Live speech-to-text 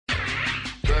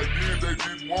they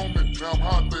didn't want me, now I'm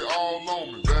hot, they all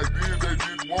on me. Back then they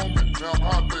didn't want me, now I'm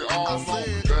hot, they all on me.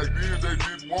 Back then they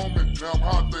didn't want me, now I'm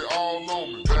hot, they all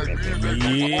on me. Back then they didn't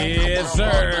want me, Yes,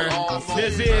 sir.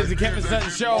 This is the Kevin Sutton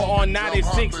Show on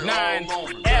 96.9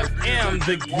 FM,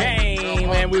 The Game,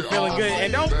 and we're feeling good.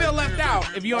 And don't feel left out.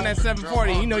 If you're on that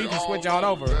 740, you know you can switch on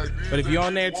over. But if you're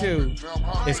on there too,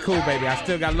 it's cool, baby. I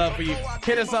still got love for you.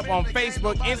 Hit us up on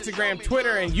Facebook, Instagram,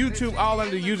 Twitter, and YouTube, all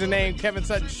under the username Kevin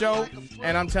Sutton Show.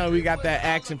 And I'm telling you, we got that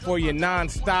action for you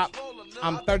nonstop.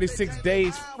 I'm 36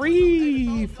 days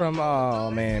free from,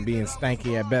 being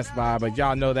stanky at Best Buy. But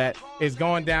y'all know that it's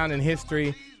going down in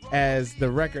history as the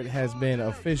record has been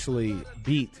officially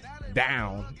beat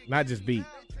down. Not just beat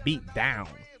down.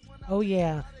 Oh,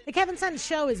 yeah. The Kevin Sutton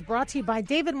Show is brought to you by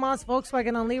David Moss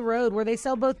Volkswagen on Lee Road, where they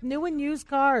sell both new and used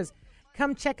cars.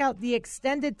 Come check out the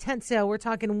extended tent sale. We're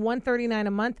talking $139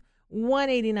 a month,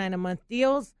 $189 a month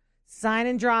deals. Sign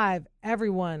and drive.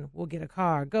 Everyone will get a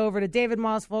car. Go over to David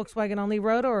Moss Volkswagen on Lee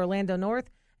Road or Orlando North,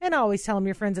 and always tell them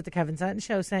your friends at the Kevin Sutton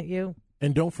Show sent you.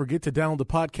 And don't forget to download the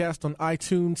podcast on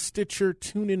iTunes, Stitcher,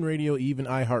 TuneIn Radio, even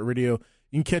iHeartRadio.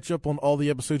 You can catch up on all the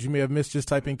episodes you may have missed. Just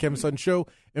type in Kevin Sutton Show.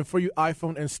 And for you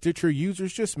iPhone and Stitcher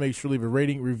users, just make sure to leave a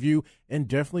rating, review, and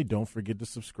definitely don't forget to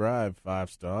subscribe. 5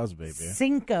 stars, baby.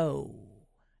 Cinco.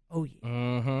 Oh, yeah.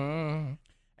 Mm-hmm.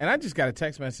 And I just got a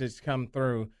text message come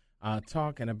through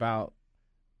talking about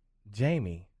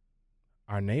Jamie,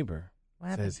 our neighbor,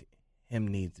 says him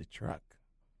needs a truck.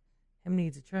 Him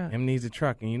needs a truck. Him needs a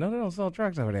truck. And you know they don't sell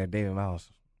trucks over there at David Moss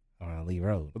on Lee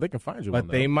Road. But they can find you one,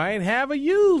 though. They might have a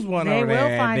used one over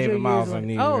there at David Moss on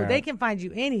Lee Road. Oh, they can find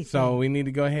you anything. So we need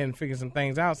to go ahead and figure some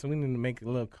things out. So we need to make a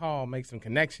little call, make some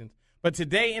connections. But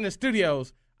today in the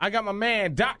studios, I got my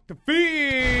man, Dr. Phil.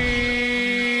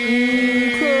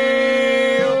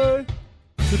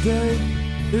 Today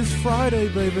is Friday,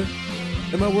 baby.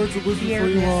 And my words of wisdom for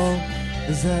you all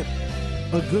is that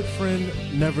a good friend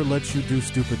never lets you do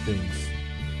stupid things.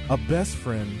 A best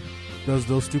friend does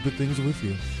those stupid things with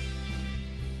you.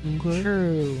 Okay.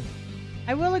 True.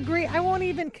 I will agree. I won't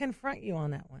even confront you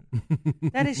on that one.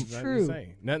 That is true.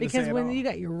 Because when you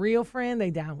got your real friend,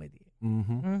 they down with you.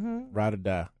 Mm-hmm. Mm-hmm. Ride or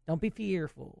die. Don't be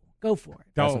fearful. Go for it.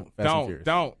 Don't.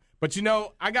 But you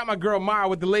know, I got my girl Mara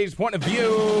with the ladies' point of view.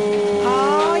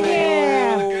 Oh,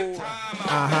 yeah.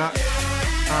 Uh-huh.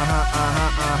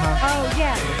 Oh,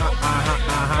 yeah.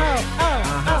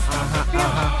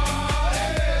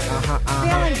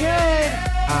 Feeling good.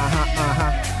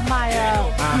 My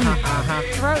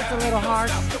throat's a little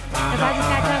harsh because I just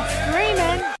got done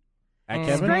screaming.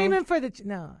 Screaming for the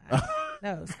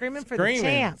screaming for the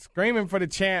champ. Screaming for the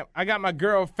champ. I got my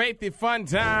girl Faithy Fun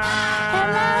Time.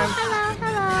 Hello.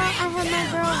 I have my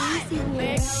girl Lucy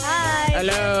here. Hi.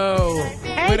 Hello.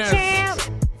 Hey, champ.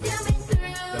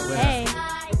 Hey.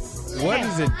 What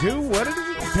does it do? What does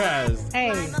it does?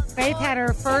 Hey, Faith had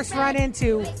her first run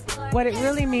into what it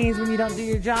really means when you don't do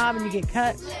your job and you get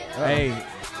cut. Hey,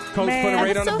 coach put her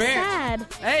right on the bench. Sad.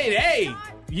 Hey,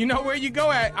 you know where you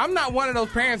go at. I'm not one of those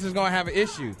parents that's gonna have an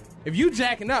issue. If you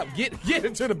jacking up, get her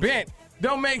to the bench.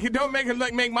 Don't make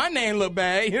it make my name look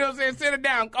bad. You know what I'm saying? Sit her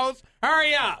down, coach.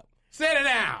 Hurry up. Sit her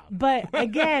down. But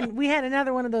again, we had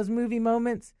another one of those movie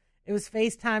moments. It was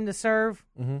FaceTime to serve.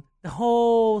 Mm-hmm. The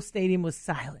whole stadium was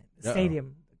silent. The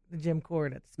stadium, the gym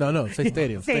court. No, say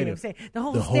stadium. Stadium. The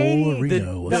whole stadium.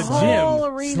 Arena The whole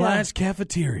gym arena /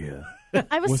 cafeteria.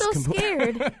 I was so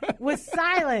scared. Was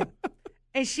silent.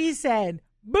 And she said,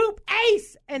 "Boop,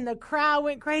 ace!" And the crowd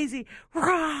went crazy.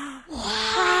 Rah,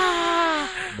 rah,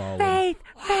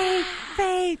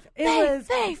 Faith. It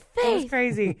was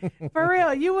crazy. For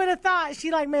real, you would have thought she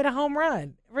made a home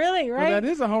run. Really, right? Well, that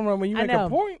is a home run when you make a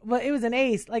point. But it was an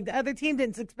ace. Like the other team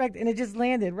didn't expect it, and it just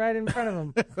landed right in front of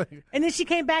them. And then she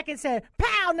came back and said,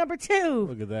 "Pow, number 2."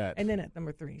 Look at that. And then at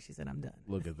number 3, she said, "I'm done."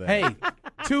 Look at that. Hey,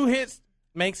 2 hits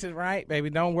makes it right, baby.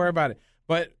 Don't worry about it.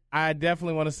 But I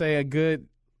definitely want to say a good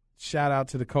shout out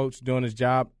to the coach doing his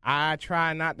job. I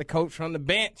try not to coach from the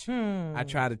bench. I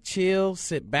try to chill,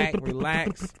 sit back,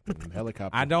 relax.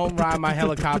 Helicopter. I don't ride my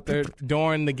helicopter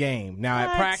during the game. Now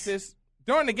at practice,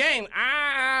 during the game,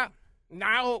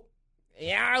 no.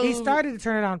 He started to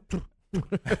turn it on.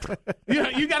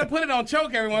 You got to put it on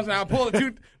choke every once in a while. Pull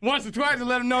it once or twice to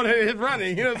let him know that it's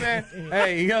running. You know what I'm saying?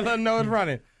 Hey, you got to let him know it's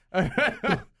running.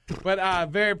 But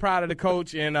very proud of the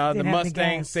coach and the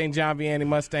Mustangs, St. John Vianney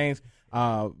Mustangs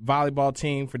volleyball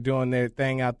team for doing their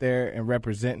thing out there and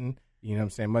representing. You know what I'm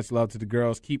saying? Much love to the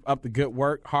girls. Keep up the good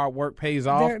work. Hard work pays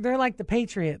off. They're like the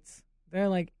Patriots. They're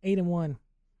like 8-1.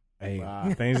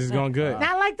 Hey, things is going good.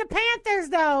 Not like the Panthers,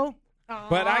 though.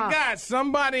 But I got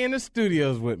somebody in the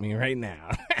studios with me right now.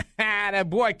 that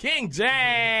boy King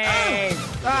James.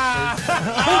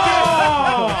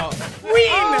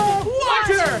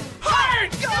 Water,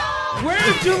 heart.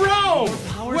 Where's Jerome?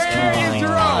 Where is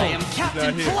Jerome? I am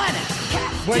Captain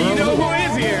Planet. Well, you know who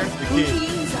is here?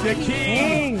 The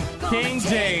King. King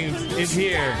James is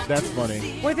here. That's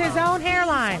funny. With his own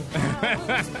hairline.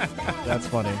 That's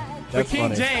funny. But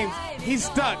King James, he's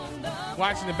stuck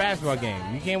watching the basketball game.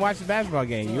 You can't watch the basketball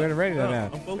game. You ain't ready to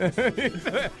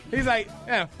now. He's like,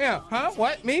 huh?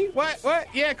 What? Me? What?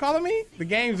 Yeah, calling me? The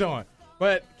game's on.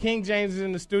 But King James is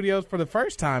in the studios for the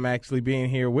first time actually being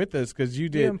here with us because you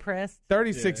did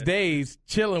 36 days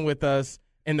chilling with us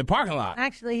in the parking lot.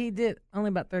 Actually, he did only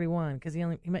about 31 because he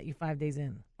met you 5 days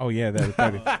in. Oh, yeah, that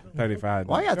was 35.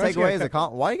 Why you got to take away his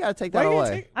account? Why you got to take that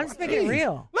away? I'm just making it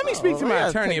real. Let me speak to my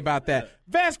attorney about that.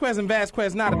 Vasquez and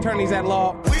Vasquez, not attorneys at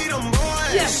law. We them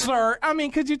boys. Yes, sir. I mean,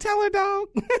 could you tell her, dog?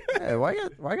 Hey, why you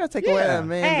got to take away that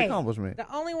man's accomplishment?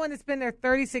 The only one that's been there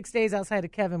 36 days outside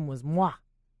of Kevin was moi.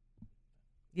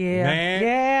 Yeah. Man,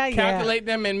 yeah. Calculate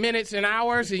them in minutes and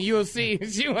hours, and you'll see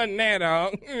she wasn't there,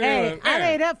 dog. Hey, I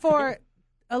made up for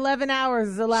 11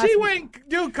 hours the last She wouldn't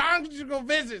do conjugal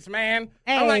visits, man.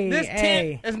 I'm like, this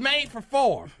tent is made for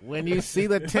 4. When you see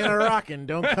the tent rocking,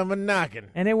 don't come a knocking.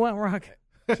 And it wasn't rocking.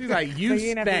 She's like, you so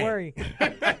you didn't have to worry.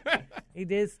 He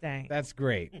did stank. That's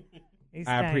great. He I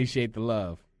stank. appreciate the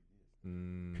love.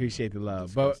 Appreciate the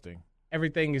love. But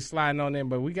everything is sliding on in,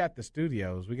 but we got the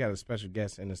studios. We got a special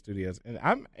guest in the studios. And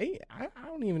I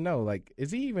don't even know, like,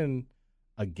 is he even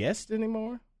a guest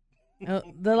anymore?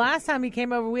 The last time he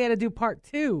came over, we had to do part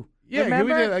 2. Yeah,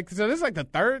 remember? we did, so this is like the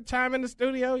 3rd time in the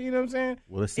studio, you know what I'm saying?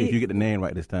 Well, let's see if you get the name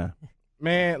right this time.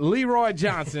 Man, Leroy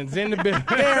Johnson's in the building.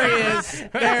 There he is.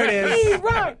 There it is.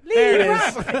 Leroy. There it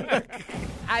is.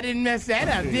 I didn't mess that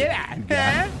up, did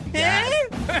I?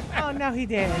 Oh, no, he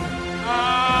did.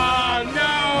 Oh,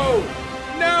 no.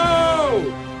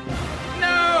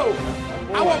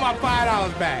 I want my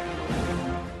 $5 back.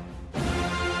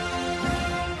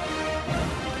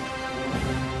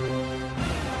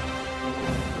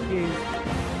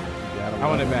 I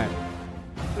want it back.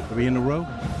 3 in a row.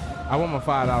 I want my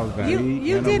 $5 back.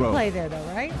 You did play there, though,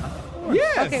 right?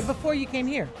 Yes. Okay, before you came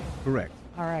here. Correct.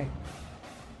 All right.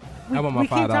 I want my we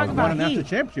keep $5 talking about Won a Heat. national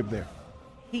championship there.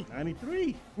 Heat.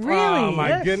 93. Really? Oh, my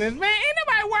Yes. goodness. Man, ain't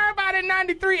nobody worried about it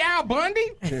 93 Al Bundy.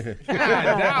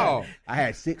 God, dog. I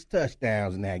had 6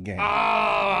 touchdowns in that game.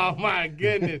 Oh, my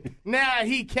goodness. Now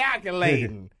he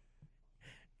calculating.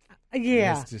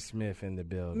 Yeah. Mr. Smith in the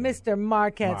building. Mr.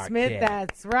 Marquette Smith,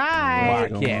 that's right.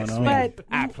 Marquette What's going Smith. But-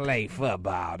 I play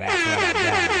football. That's what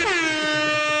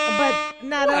I But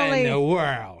not do. What in the only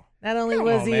world? Come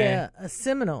was on, he man. a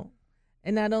Seminole,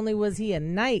 and not only was he a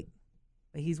Knight,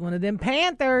 but he's one of them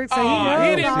Panthers. So Oh, he knows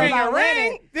he didn't all bring a about ring?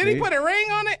 winning. Did he put a ring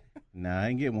on it? Nah, I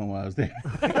didn't get one while I was there.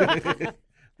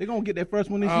 They're going to get their first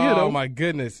one this year, Oh, though. my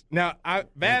goodness. Now,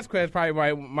 Vasquez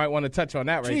probably might want to touch on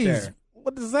that right Jeez, there.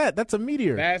 what is that? That's a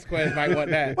meteor. Vasquez might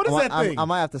want that. What is that thing? I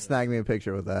might have to snag me a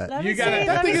picture with that. Let You me gotta- see.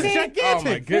 that Let me thing is see. gigantic. Oh,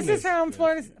 my This goodness. is from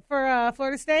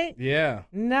Florida State. Yeah.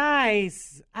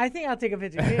 Nice. I think I'll take a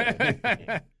picture.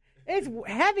 It's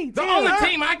heavy too. The only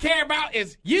team I care about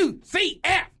is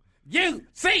UCF.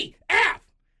 UCF.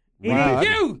 Wow,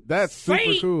 You. that's super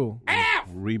cool. F.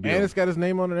 Rebuild. And it's got his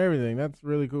name on it and everything. That's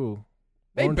really cool.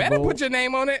 They Orange better Bowl. put your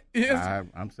name on it.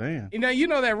 I'm saying. You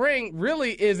know that ring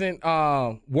really isn't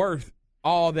worth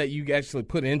all that you actually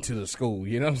put into the school.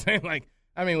 You know what I'm saying? Like,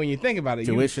 I mean, when you think about it,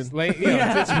 Tuition.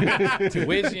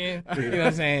 tuition. You know what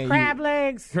I'm saying? Crab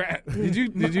legs. Did you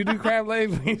do crab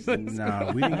legs?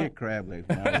 Nah, we didn't get crab legs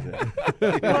when I was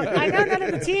there. Well, I know none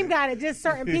of the team got it. Just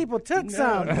certain people took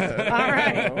some. All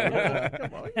right.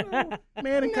 Come on,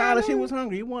 man in college, he was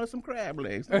hungry. He wanted some crab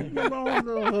legs. Nothing wrong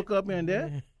with a hook up in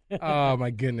there. Oh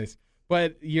my goodness!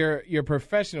 But your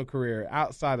professional career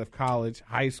outside of college,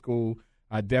 high school,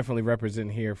 definitely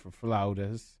represent here for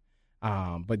Florida's.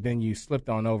 But then you slipped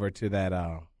on over to that,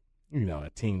 a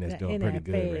team that's The doing pretty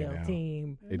good right NFL now.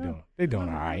 team. They're doing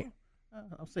all right.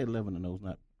 I'll say 11 of those,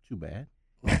 not too bad.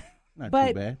 Not But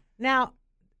too bad. now,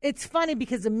 it's funny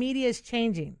because the media is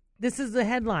changing. This is the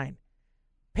headline.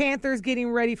 Panthers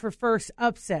getting ready for first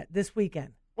upset this weekend.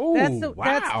 Oh,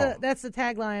 wow. That's the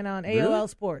tagline on Really? AOL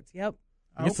Sports. Yep.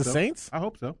 I Against hope the so. Saints? I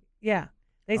hope so. Yeah.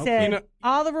 They Okay. said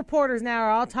all the reporters now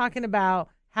are all talking about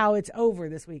how it's over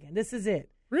this weekend. This is it.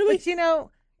 Really? But,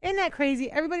 isn't that crazy?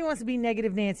 Everybody wants to be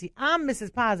negative Nancy. I'm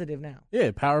Mrs. Positive now.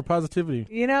 Yeah, power positivity.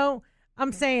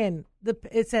 I'm saying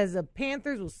it says the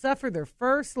Panthers will suffer their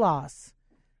first loss.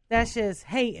 That's just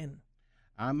hating.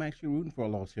 I'm actually rooting for a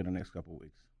loss here in the next couple of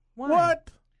weeks. Why?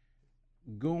 What?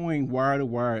 Going wire to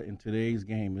wire in today's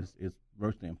game is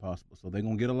virtually impossible. So they're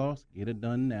going to get a loss, get it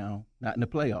done now, not in the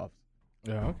playoffs.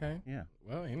 Yeah, okay. Yeah.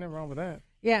 Well, ain't nothing wrong with that.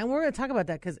 Yeah, and we're going to talk about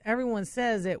that because everyone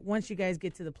says that once you guys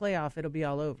get to the playoff, it'll be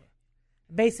all over.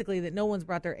 Basically, that no one's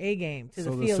brought their A game to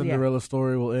the field yet. So the Cinderella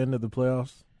story will end at the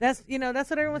playoffs? That's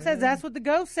what everyone says. That's what the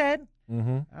ghost said.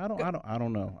 Mm-hmm. I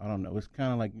don't know. It's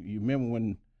kind of like, you remember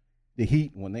when the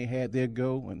Heat, when they had their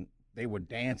go and they were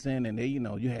dancing and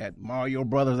you had Mario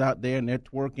Brothers out there and they're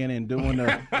twerking and doing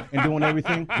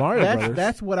everything.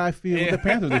 That's what I feel with the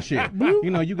Panthers this year.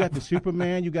 You got the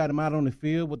Superman, you got him out on the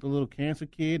field with the little cancer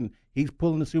kid and he's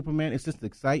pulling the Superman. It's just the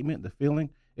excitement, the feeling.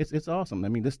 It's awesome. I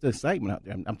mean, this is the excitement out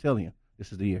there. I'm telling you,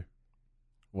 this is the year.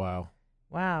 Wow.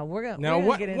 We're gonna now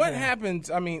get into what that. happens?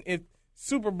 I mean, if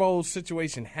Super Bowl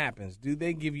situation happens, do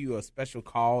they give you a special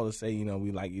call to say,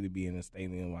 we like you to be in the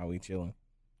stadium while we chilling?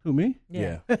 Who, me?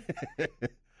 Yeah.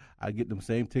 I get them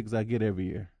same tickets I get every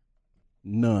year.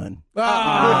 None. Oh.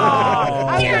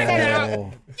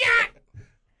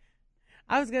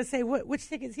 I was going to say, which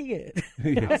tickets he get?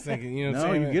 I was thinking, what I'm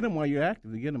saying? You get them while you're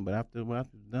active. You get them, but after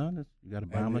it's done, you got to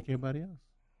buy them like everybody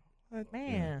else.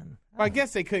 Man. Well, I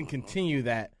guess they couldn't continue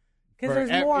that. Because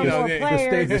there's more and more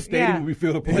players. The stadium we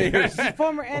feel the players.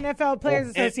 Former NFL Players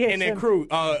Association. And their crew,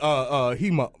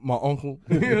 he my uncle.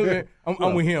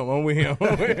 I'm with him. I'm with him.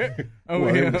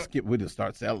 We just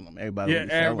start selling them. Everybody.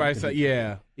 Everybody sells.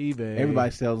 Yeah. eBay.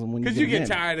 Everybody sells them when because you get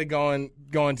tired of going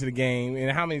to the game. And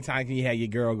how many times can you have your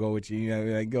girl go with you?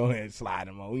 Like, go ahead and slide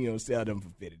them on. Sell them for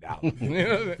 $50.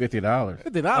 $50.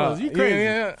 $50. You crazy?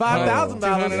 Yeah.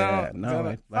 $5,000.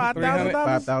 No,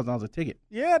 $5,000 a ticket.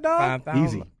 Yeah, dog.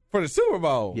 Easy. For the Super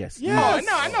Bowl? Yes. Oh,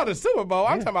 no, I know the Super Bowl.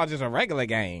 I'm talking about just a regular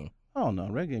game. Oh, no.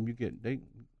 Regular game, I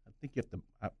think you have to.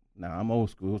 Now, I'm old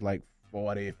school. It's like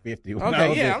 40, 50.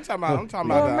 Okay, yeah, I'm talking about.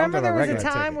 Well, remember there was a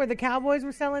time ticket. where the Cowboys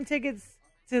were selling tickets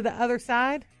to the other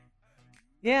side?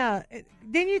 Yeah.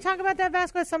 Didn't you talk about that,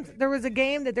 Vasquez? There was a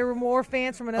game that there were more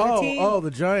fans from another team. Oh,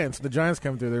 the Giants. The Giants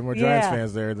come through. There were more Giants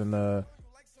fans there than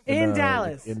in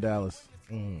Dallas. In Dallas.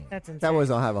 That's insane. Cowboys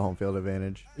don't have a home field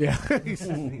advantage. Yeah.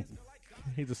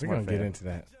 He's a smart fan. We're going to get into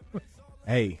that.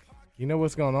 Hey, you know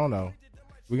what's going on, though?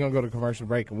 We're going to go to commercial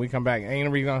break. When we come back, I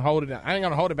ain't going to hold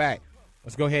it back.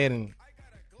 Let's go ahead and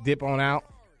dip on out,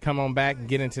 come on back, and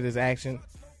get into this action.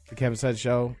 The Kevin Sutton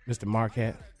Show, Mr.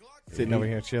 Marquette, sitting over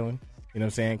here chilling. You know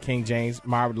what I'm saying? King James,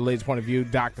 Marv, the latest point of view,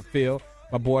 Dr. Phil,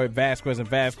 my boy Vasquez and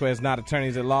Vasquez, not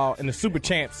attorneys at law, and the super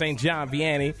champ, St. John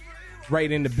Vianney,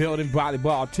 right in the building,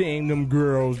 volleyball team, them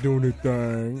girls doing their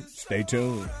thing. Stay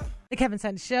tuned. The Kevin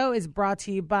Sutton Show is brought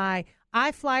to you by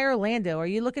iFly Orlando. Are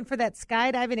you looking for that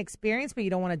skydiving experience but you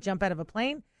don't want to jump out of a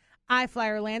plane? iFly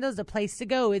Orlando is the place to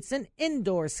go. It's an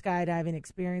indoor skydiving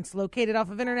experience located off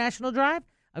of International Drive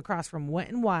across from Wet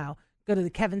n Wild. Go to the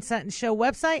Kevin Sutton Show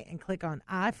website and click on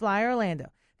iFly Orlando.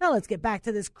 Now let's get back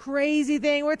to this crazy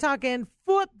thing. We're talking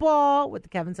football with the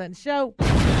Kevin Sutton Show.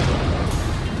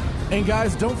 And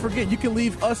guys, don't forget, you can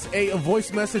leave us a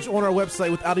voice message on our website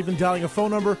without even dialing a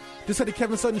phone number. Just head to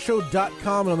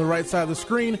KevinSuttonShow.com, and on the right side of the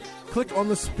screen, click on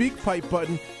the speak pipe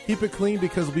button. Keep it clean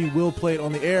because we will play it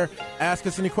on the air. Ask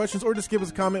us any questions or just give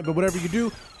us a comment, but whatever you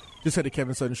do, just head to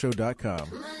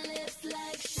KevinSuttonShow.com.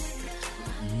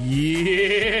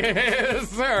 Yes,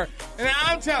 sir. And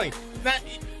I'm telling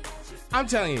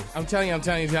you,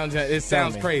 it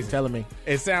sounds crazy. Telling me.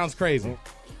 It sounds crazy.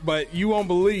 But you won't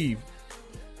believe.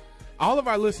 All of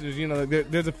our listeners,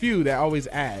 there's a few that always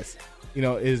ask,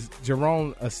 is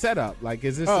Jerome a setup? Like,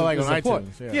 is this like a on support?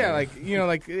 iTunes?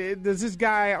 Yeah, does this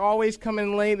guy always come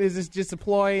in late? Is this just a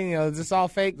ploy? Is this all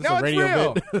fake? No, it's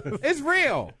real. It's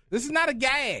real. This is not a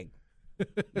gag.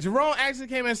 Jerome actually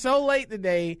came in so late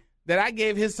today that I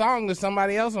gave his song to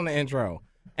somebody else on the intro.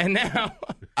 And now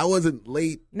I wasn't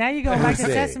late. Now you're going back to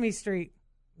Sesame Street.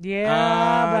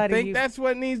 Yeah, buddy. I think that's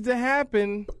what needs to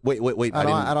happen. Wait. I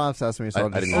don't have Sesame, so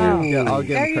I didn't hear. I'll give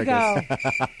there him you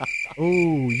crickets. Go.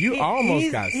 Ooh, you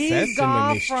almost got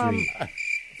Sesame Street.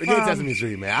 Forget Sesame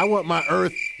Street, man. I want my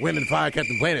Earth, Wind, and Fire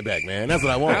Captain Planet back, man. That's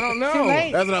what I want. I don't know. Too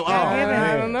late. That's what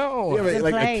I don't know. Yeah,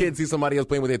 like a kid see somebody else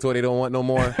playing with their toy they don't want no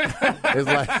more. It's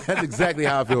like that's exactly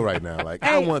how I feel right now. Like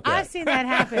I want that. I've seen that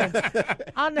happen.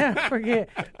 I'll never forget.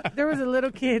 There was a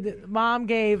little kid that mom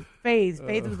gave Faith.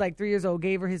 Faith was like 3 years old.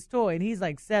 Gave her his toy, and he's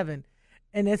like 7.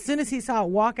 And as soon as he saw it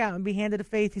walk out and be handed to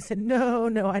Faith, he said, "No,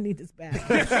 I need this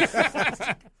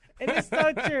back." And it's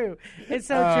so true. It's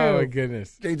so true. Oh, my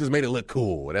goodness. They just made it look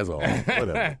cool. That's all.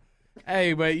 Whatever.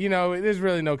 Hey, but, there's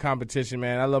really no competition,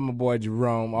 man. I love my boy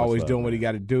Jerome, always doing what he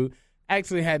got to do.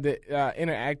 Actually had to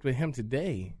interact with him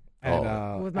today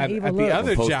With my evil at the looks.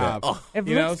 other Post job. that. If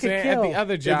You know what I'm looks could saying? kill. At the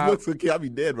other If job. looks okay, I'll be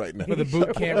dead right now. For the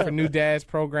boot camp for new dads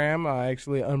program,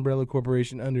 actually Umbrella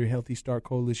Corporation under Healthy Start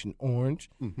Coalition Orange,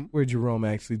 where Jerome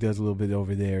actually does a little bit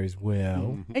over there as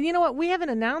well. And you know what? We haven't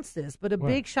announced this, but a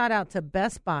big shout out to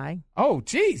Best Buy. Oh,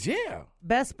 geez, yeah.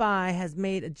 Best Buy has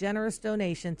made a generous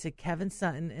donation to Kevin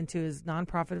Sutton and to his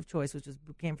nonprofit of choice, which is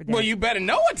Boot Camp for Dads. Well, you better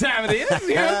know what time it is.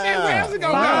 You know what I'm saying? Where's it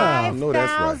going to I know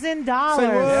that's right. $5,000. Say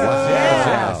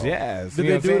what? Yes. Did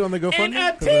You know they do it what on the GoFundMe? And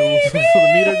a So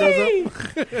the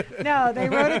meter goes up? No, they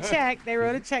wrote a check. They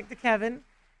wrote a check to Kevin,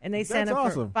 and they sent him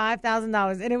awesome. for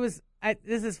 $5,000. And it was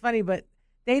this is funny, but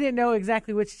they didn't know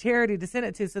exactly which charity to send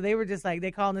it to, so they were just like,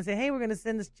 they called and said, "Hey, we're going to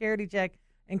send this charity check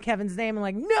in Kevin's name." I'm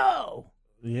like, "No,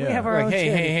 Yeah. we have our Like, own charity."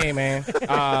 hey, man.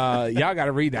 Y'all got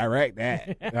to redirect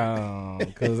that.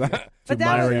 Because But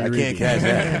that was, I can't catch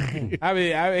that. I mean,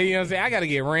 you know what I'm saying? I got to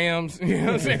get rims. You know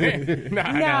what I'm saying? No,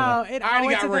 I it already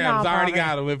went got to the rims. I already nonprofit.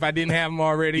 got them. If I didn't have them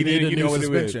already, You then need a you new know what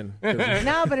it is. suspension.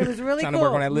 no, but it was really Trying to cool.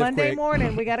 work on that lift Monday quick.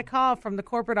 morning, we got a call from the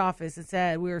corporate office that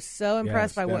said we were so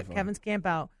impressed Yes, by what definitely. Kevin's camp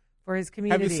out for his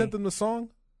community. Have you sent them the song?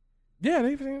 Yeah,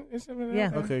 they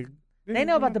Yeah. Okay. They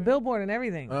know about the billboard and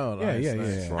everything. Oh, Yeah, nice, yeah,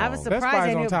 nice. yeah. I was Best surprised Buy's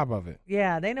they on knew. top of it.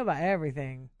 Yeah, they know about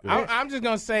everything. I'm just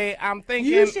going to say, I'm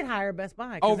thinking You should hire Best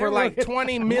Buy. 'cause over they're like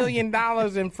really- $20 million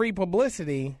in free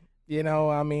publicity. You know,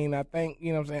 I mean, I think,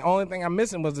 you know what I'm saying? Only thing I'm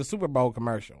missing was the Super Bowl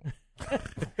commercial.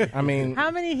 I mean,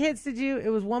 How many hits did you? It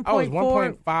was 1.4 oh, it's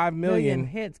 1.5 million million.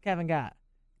 hits Kevin got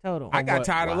total. I got what?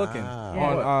 tired of looking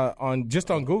on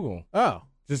just on Google. Oh.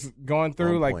 Just going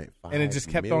through like, 1.5 and it just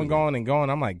kept million. on going and going.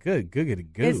 I'm like, good.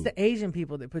 It's the Asian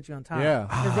people that put you on top. Yeah.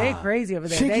 Because they're crazy over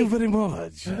there. Thank They- you very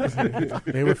much.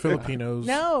 They were Filipinos.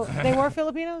 no, they were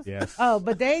Filipinos? Yes. Oh,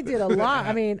 but they did a lot.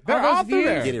 I mean, They're all all those through views.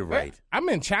 there. Get it right. I'm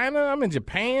in China. I'm in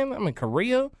Japan. I'm in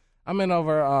Korea. I'm in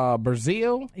over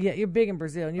Brazil. Yeah, you're big in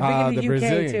Brazil. And you're big in the UK,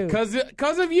 Brazilian. too.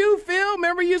 Because of you, Phil.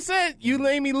 Remember you said you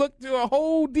made me look through a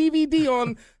whole DVD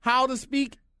on how to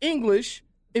speak English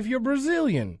if you're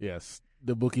Brazilian. Yes.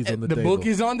 The bookies on the The table. book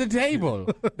is on the table.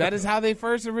 That is how they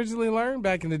first originally learned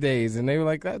back in the days. And they were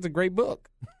like, that's a great book.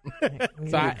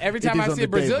 So every time It is I on see a the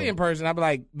Brazilian table. person, I'll be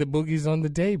like, the boogie's on the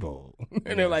table.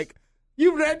 And they're like,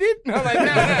 you read it? And I'm like,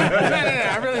 no.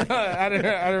 I really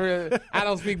don't. I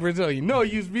don't speak Brazilian. No,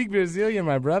 you speak Brazilian,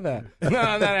 my brother. No,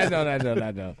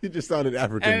 I don't. You just sounded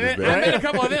African. And just I then. met a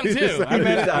couple of them, too. I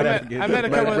met a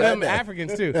couple of them Right.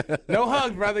 Africans, too. No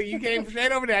hugs, brother. You came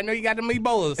straight over there. I know you got them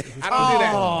Ebolas. I don't do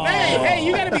that. Hey,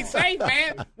 you got to be safe,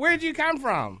 man. Where'd you come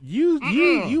from?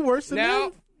 You worse than No,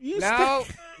 them? You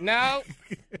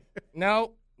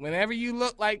no. Whenever you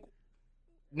look like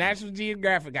National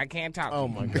Geographic, I can't talk. Oh,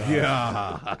 my God.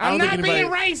 Yeah. I'm don't not think being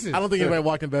anybody- racist. I don't think anybody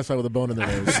walked in Best Buy with a bone in their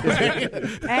nose.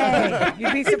 Hey,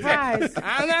 you'd be surprised.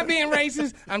 I'm not being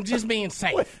racist. I'm just being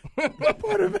safe. What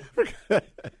part of Africa?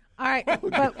 All right,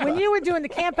 but when you were doing the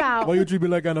camp out, Why you treat me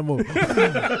like animal?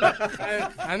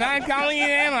 I'm not calling you an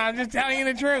animal. I'm just telling you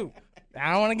the truth.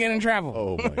 I don't want to get in trouble.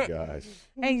 Oh my gosh.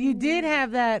 and you did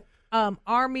have that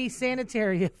army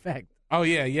sanitary effect. Oh,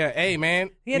 yeah. Hey, man.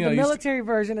 He had You know, the you- military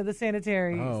version of the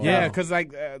sanitary. Oh, Yeah, wow. because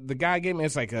like the guy gave me,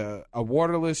 it's like a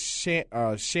waterless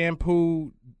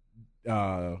shampoo,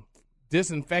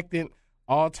 disinfectant,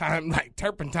 all time like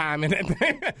turpentine in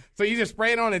it. So you just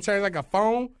spray it on, it turns like a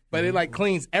foam, but it like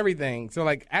cleans everything. So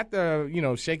like after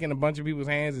shaking a bunch of people's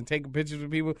hands and taking pictures with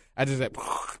people, I just like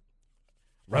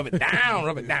rub it down. You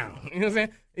know what I'm saying?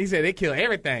 He said they kill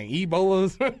everything,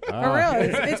 Ebolas, For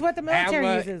real, it's what the military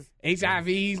asthma, uses.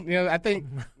 HIVs. I think,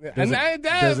 and it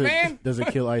does, man. Does it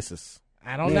kill ISIS?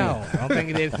 I don't know. I don't think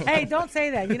it is. Hey, don't say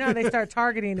that. You know they start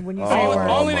targeting when you say Oh,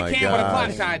 words. Only the my can with a clock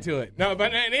gosh. tied to it. No,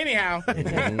 but anyhow.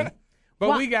 But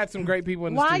Why- we got some great people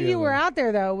in the While studio. you were out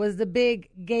there, though, was the big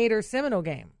Gator Seminole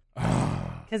game.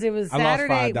 Because it was I lost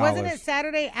Saturday. $5. Wasn't it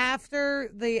Saturday after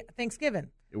the Thanksgiving?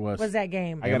 It was. that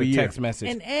game? I got Every a year. text message.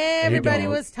 And everybody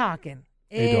dog. was talking.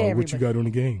 Hey, dog, what you Everybody. got on the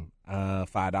game?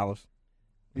 $5.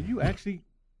 Did you actually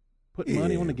put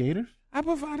money on the Gators? I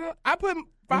put $5. I put On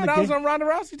 $5 the on Ronda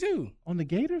Rousey too. On the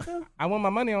Gators, though? I won my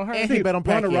money on her. And he bet on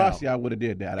Ronda Pacquiao. Rousey, I would have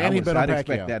did that. And he bet on I'd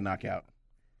expect Pacquiao. that knockout.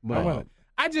 I But won it.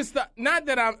 I just thought, not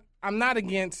that I'm not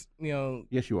against,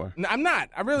 yes, you are. I'm not.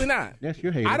 I'm really not. Yes,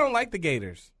 you're hating. I don't like the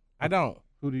Gators. I don't.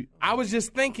 Who do you? I was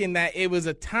just thinking that it was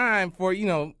a time for,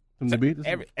 From the beat?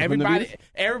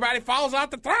 everybody falls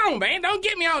off the throne, man. Don't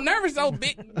get me all nervous, old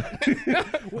big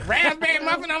raspberry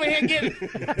muffin over here getting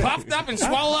puffed up and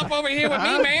swole up over here with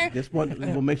me, man. This one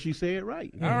will make you say it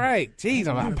right. All right. Jeez,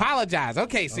 I apologize.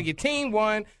 Okay, so your team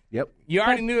won. Yep. You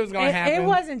already knew it was going to happen. It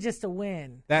wasn't just a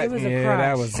win. That, it was yeah, a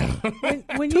crush. that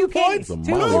was. When you came, points. 2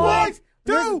 Money points.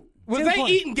 Two. Was 2 they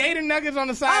points. eating gator nuggets on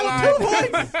the sideline? 2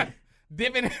 points.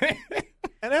 Dipping.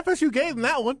 And FSU gave them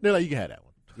that one. They're like, you can have that one.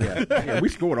 Yeah, we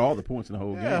scored all the points in the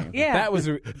whole game. Yeah. That was.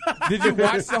 Did you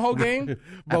watch the whole game?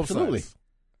 Both Absolutely. sides.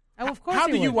 Oh, of course How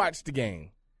he do you would. watch the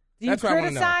game? Do you That's what I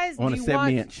wanna know. criticize? On Do a you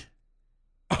 70-inch.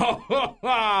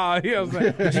 Oh, you know what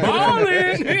I'm saying? Ballin', you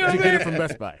know Did what you I'm get it saying? from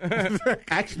Best Buy?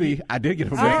 Actually, I did get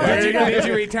a Oh, break. there you go. Did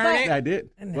you return it? I did.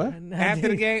 What? After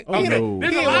the game? Oh, no.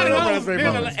 There's He a ain't lot one of them of Raspberry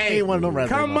those. Muffins. He ain't one of them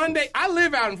Raspberry Come Muffins. Monday, I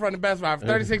live out in front of Best Buy for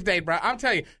 36 days, bro. I'm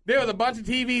telling you, there was a bunch of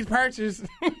TVs purchased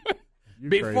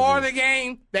before the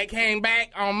game that came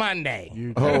back on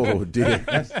Monday. Oh, dear.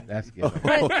 That's good.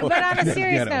 But on a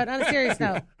serious Get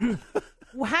 'em. note,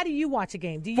 well, how do you watch a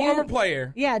game? Do you Former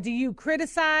player. Yeah. Do you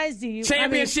criticize? Do you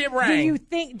Championship Do ring. you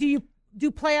think? Do you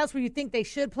do playouts where you think they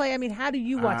should play? I mean, how do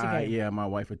you watch a game? Yeah, my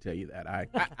wife would tell you that.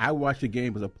 I watch the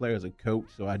game as a player, as a coach,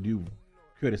 so I do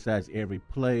criticize every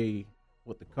play,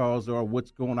 what the calls are,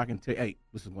 what's going on. I can tell you, hey,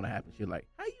 this is going to happen. She's like,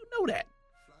 how you know that?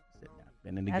 I said, "Nah,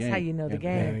 been in the That's game." how you know the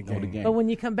Yeah, game. know the game. But when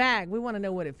you come back, we want to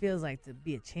know what it feels like to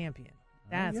be a champion.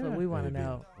 That's what we want to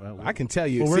know. Well, I can tell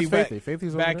you. Well, where's see, back, Faithy?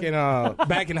 Faithy's over back there? in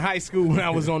back in high school when I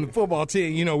was on the football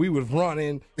team, you know, we was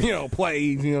running, you know,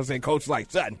 plays, you know what I'm saying? Coach like,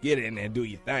 son, get in there and do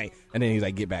your thing. And then he's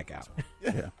like, get back out.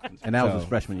 yeah. And that was his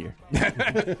freshman year.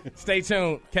 Stay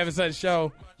tuned. Kevin Sutton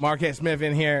Show. Marquette Smith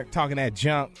in here talking that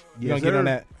junk. You Yes,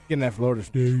 gonna sir. get on that Florida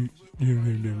State.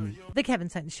 The Kevin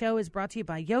Sutton Show is brought to you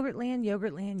by Yogurtland,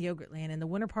 Yogurtland, Yogurtland in the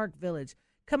Winter Park Village.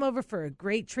 Come over for a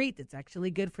great treat that's actually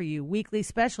good for you. Weekly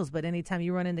specials, but anytime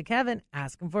you run into Kevin,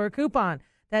 ask him for a coupon.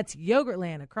 That's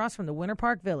Yogurtland across from the Winter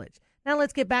Park Village. Now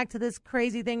let's get back to this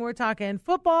crazy thing we're talking,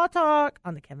 football talk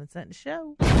on the Kevin Sutton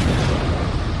Show.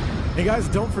 Hey guys,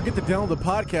 don't forget to download the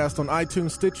podcast on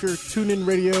iTunes, Stitcher, TuneIn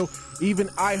Radio, even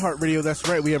iHeartRadio. That's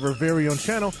right, we have our very own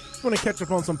channel. If you want to catch up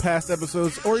on some past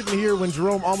episodes or even hear when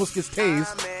Jerome almost gets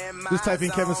tased, just type in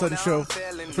Kevin Sutton Show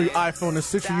for your iPhone and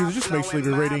Stitcher users. Just make sure you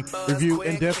leave a rating, review,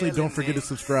 and definitely don't forget to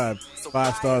subscribe.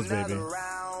 5 stars, baby.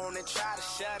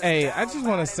 Hey, I just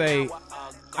want to say,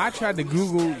 I tried to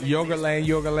Google Yogurtland.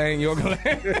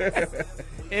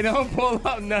 It don't pull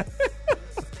up nothing.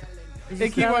 They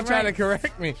keep on trying to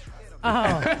correct me.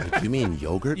 Oh, You mean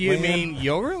yogurt? You land? mean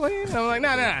Yogurtland? I'm like,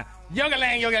 no.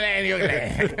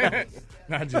 Yogurtland.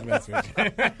 Not just messing with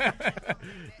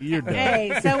you. You're done.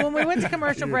 hey, so when we went to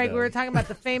commercial break, we were talking about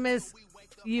the famous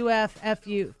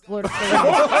UFFU, Florida State.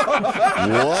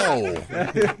 Whoa.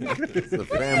 It's a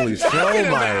family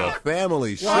show, Myra.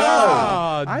 Family show.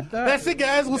 Oh, I thought That's it,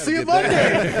 guys. We'll see you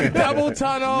Monday. double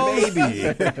tunnel.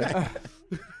 Maybe.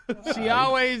 She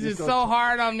always is so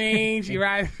hard on me. She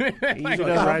rides. She does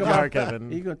right by her, Kevin.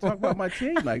 you going to talk about my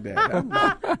team like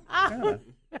that?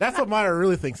 That's what Myra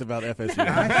really thinks about FSU.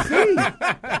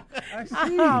 I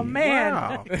see. Oh, man.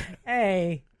 Wow.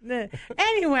 Hey.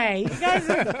 Anyway, you guys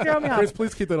throw me off. Chris,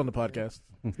 please keep that on the podcast.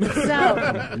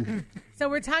 So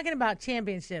we're talking about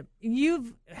championship.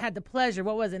 You've had the pleasure,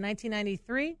 what was it,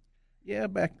 1993? Yeah,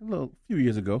 back a few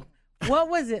years ago. What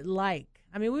was it like?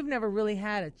 I mean, we've never really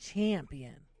had a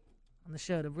champion on the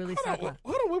show to really talk about.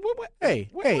 Hold on, what? Hey,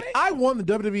 I won the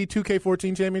WWE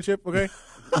 2K14 championship, okay?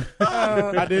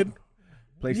 I did.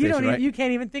 PlayStation, You don't. right? You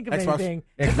can't even think of Xbox. anything.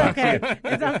 It's okay.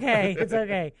 It's okay. It's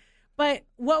okay. But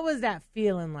what was that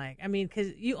feeling like? I mean,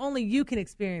 because you can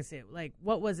experience it. Like,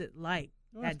 what was it like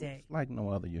that day? It's like no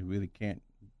other. You really can't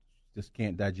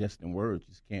digest it in words.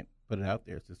 You just can't put it out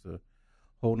there. It's just a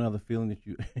whole nother feeling that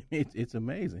you. It's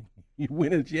amazing. You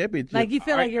win a championship. Like you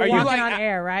feel like you're are you walking like- on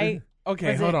air, right?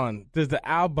 Okay, Was hold it- on. Does the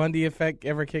Al Bundy effect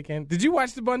ever kick in? Did you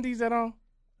watch the Bundys at all?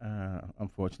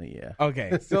 Unfortunately, yeah.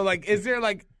 Okay, so like, is there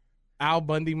like Al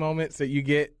Bundy moments that you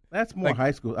get? That's more Like-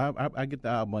 high school. I get the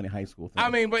Al Bundy high school thing. I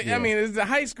mean, Yeah. it's the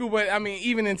high school, but I mean,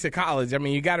 even into college. I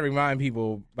mean, you got to remind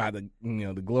people about the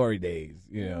the glory days.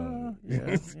 Yeah.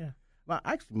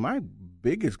 My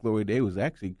biggest glory day was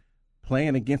actually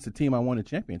playing against the team I won the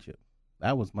championship.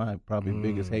 That was my probably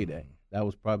biggest heyday. That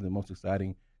was probably the most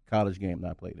exciting college game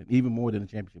that I played in, even more than the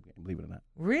championship game, believe it or not.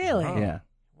 Really? Yeah.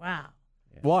 Wow.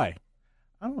 Why?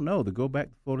 I don't know. To go back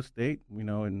to Florida State,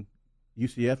 and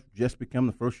UCF just become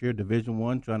the first year Division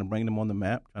I, trying to bring them on the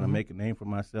map, trying to make a name for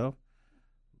myself.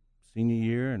 Senior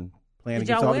year and playing Did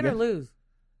against y'all all win the or guys. lose?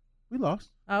 We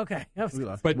lost. Okay. We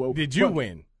lost. But Well, did you but-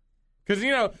 win? Because they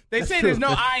That's say true. there's no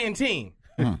I in team.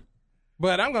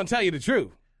 But I'm going to tell you the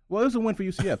truth. Well, it was a win for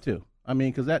UCF too. I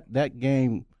mean, because that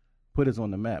game put us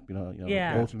on the map.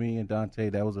 Yeah. Both me and Dante,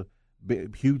 that was a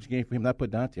huge game for him. That put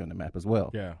Dante on the map as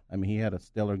well. Yeah. I mean, he had a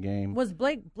stellar game. Was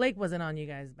Blake wasn't on you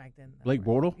guys back then? Blake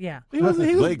Bortles? Yeah. He was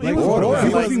Blake born.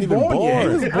 He wasn't even born.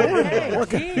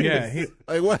 Okay, Yeah,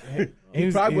 Like what? He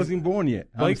probably wasn't even born yet,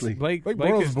 honestly. Blake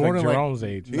Bortles is was born like in, like, Jerome's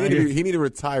age. He needed to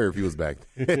retire if he was back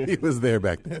then. He was there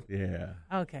back then. Yeah.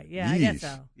 Okay, yeah, I guess Yeesh.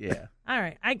 so. Yeah. All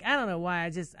right, I don't know why.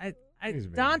 He's very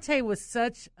Dante was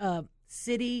such a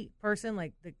city person,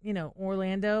 like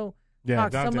Orlando. Yeah,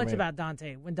 talked Dante, so much man. about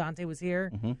Dante when Dante was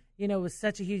here. Mhm. It was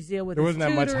such a huge deal with There his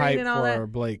wasn't that much tutoring hype and all for that.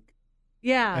 Blake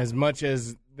Yeah, as much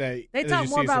as they as talk you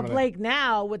more see some about of that. Blake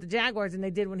now with the Jaguars than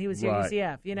they did when he was here at Right.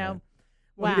 UCF. Well,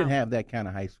 Wow. he didn't have that kind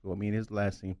of high school. I mean, his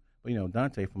last team, but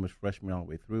Dante from his freshman all the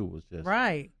way through was just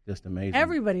Right. just amazing.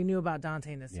 Everybody knew about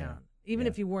Dante in this Yeah. town. Even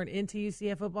Yeah. if you weren't into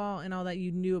UCF football and all that,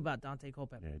 you knew about Dante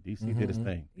Culpepper. Yeah, DC did his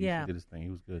thing. DC Yeah. did his thing. He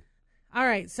was good. All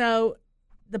right, so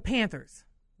the Panthers.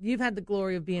 You've had the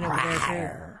glory of being over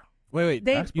there Wait.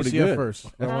 They- That's pretty UCF good. first.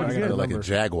 That's I pretty got good. the Like a numbers.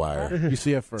 jaguar.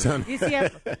 UCF first. too.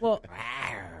 UCF, well,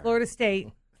 Florida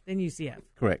State, then UCF.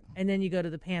 Correct. And then you go to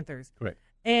the Panthers. Correct.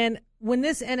 And when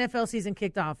this NFL season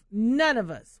kicked off, none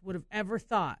of us would have ever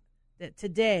thought that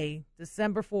today,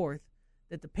 December 4th,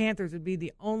 that the Panthers would be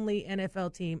the only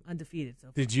NFL team undefeated. So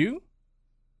Did you?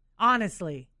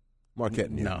 honestly,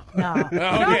 Marquette knew. No. no. Okay.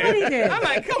 Nobody did. I'm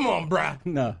like, come on, bruh.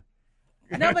 No.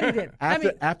 Nobody did.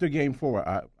 After game 4,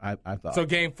 I thought. So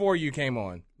game 4 you came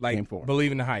on, like Game 4.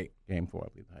 believing the hype. game 4, I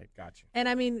believe. Right. Gotcha. And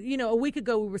I mean, a week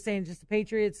ago we were saying just the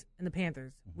Patriots and the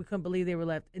Panthers. We couldn't believe they were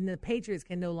left, and the Patriots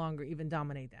can no longer even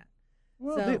dominate that.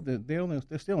 Well, So-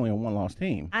 they're still only a one-loss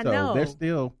team. I so know. They're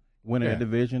still winning Yeah. a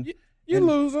division. You And-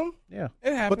 lose them. Yeah.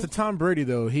 It happens. But to Tom Brady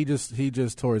though, he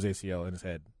just tore his ACL in his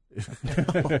head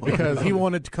because he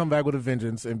wanted to come back with a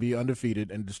vengeance and be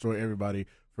undefeated and destroy everybody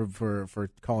for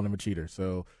calling him a cheater.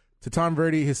 So to Tom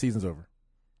Brady, his season's over.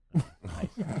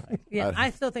 Yeah, I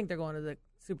still think they're going to the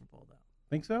Super Bowl though.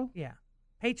 Think so? Yeah,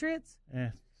 Patriots. Yeah.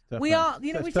 it's tough We to- all-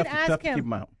 we it's should tough ask to keep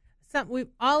him. 'em out.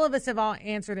 All of us have all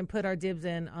answered and put our dibs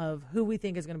in of who we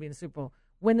think is going to be in the Super Bowl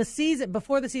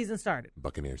before the season started.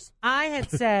 Buccaneers. I had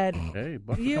said Hey,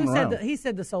 Bucs are you coming said around. he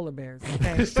said the Solar Bears.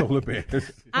 Okay, Solar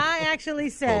Bears. I actually Oh,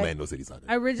 said man, no city soccer.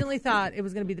 I originally thought it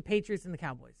was going to be the Patriots and the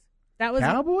Cowboys. That was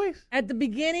Cowboys? at the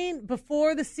beginning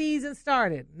before the season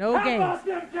started. No games.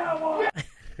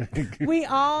 We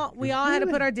all had to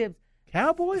put our dibs.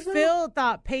 Cowboys? though? Phil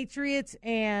thought Patriots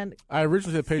and I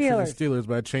originally said Patriots and Steelers,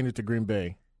 but I changed it to Green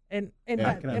Bay and I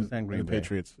can understand Green and Bay.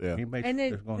 Patriots. Yeah. Green Bay and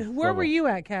then is gonna where were struggle. you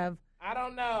at, Kev? I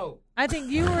don't know. I think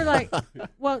you were like,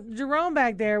 well, Jerome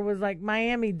back there was like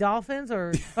Miami Dolphins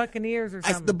or Buccaneers or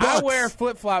something. I wear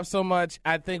flip flops so much.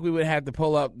 I think we would have to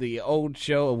pull up the old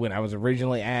show when I was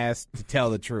originally asked to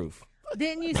tell the truth.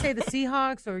 Didn't you say the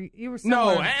Seahawks or you were No,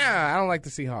 somewhere? I don't like the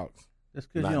Seahawks. Just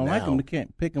because Not you don't like now. them, you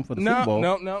can't pick them for the No, Super Bowl.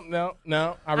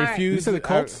 no. I right. refuse. You said the to-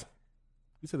 Colts?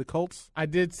 You said the Colts? I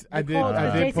did. I The did. Colts, I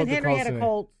but did Jason put the Henry Colts had in a it.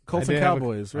 Colt. Colts I and did have a-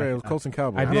 Cowboys. Right, it was Colts and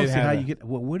Cowboys. I I did don't see have how that. you get.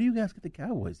 Well, where do you guys get the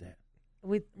Cowboys at?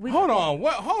 We Hold on.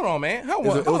 What? Hold on, man. Hold It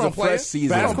was on, a player. fresh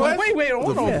season. Hold on, wait.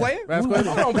 Hold on, Yeah. player. Vasquez?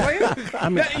 Hold on, player. I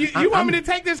mean, You want me to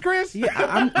take this, Chris? Yeah,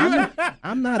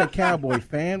 I'm not a Cowboy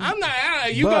fan. I'm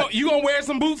not. You But- gonna wear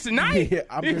some boots tonight? Yeah,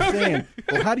 I'm You just know what I'm saying.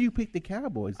 Well, how do you pick the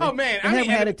Cowboys? Oh, man, they I haven't mean,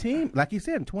 had a team like you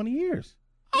said in 20 years.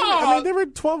 Oh, I mean, they were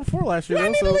 12-4 last year. you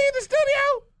though, need to so- leave the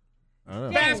studio. I don't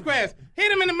know. Vasquez,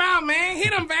 hit him in the mouth, man.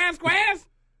 Hit him, Vasquez.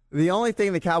 The only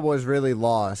thing the Cowboys really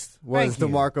lost was Thank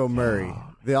you. DeMarco Murray.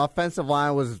 The offensive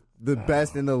line was the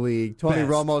best in the league. Tony Best.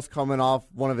 Romo's coming off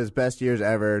one of his best years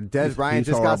ever. Des Bryant he's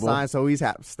just horrible. got signed, so he's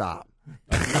stop.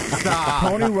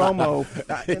 Tony Romo.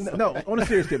 No, on a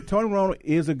serious tip, Tony Romo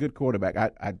is a good quarterback.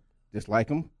 I just like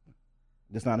him.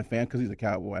 Just not a fan because he's a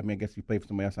Cowboy. I mean, I guess if he played for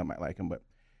somebody else, I might like him, but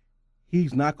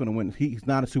he's not going to win. He's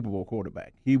not a Super Bowl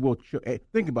quarterback. He will.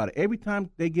 Think about it. Every time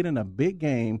they get in a big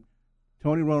game,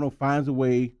 Tony Romo finds a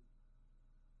way.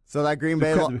 So that Green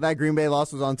Bay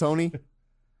loss was on Tony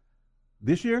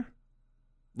This year,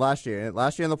 last year in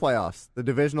the playoffs, the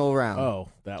divisional round. Oh,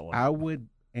 that one. I would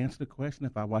answer the question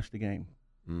if I watched the game.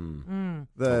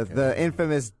 The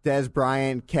infamous Des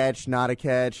Bryant catch, not a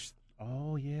catch.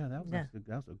 Oh yeah, that was Yeah.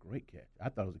 that was a great catch. I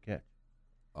thought it was a catch,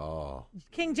 Oh.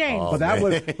 King James. Oh. but that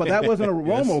wasn't a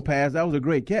Yes. Romo pass. That was a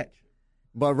great catch.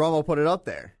 But Romo put it up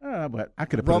there. But I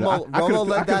could have put Romo- it. I could Romo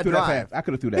let have that threw that drive. pass. I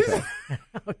could have threw that pass.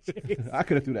 Oh, jeez. I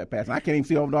could have threw that pass. I can't even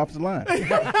see over the offensive line.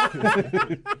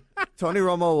 Tony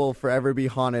Romo will forever be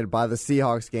haunted by the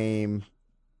Seahawks game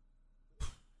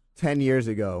 10 years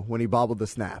ago when he bobbled the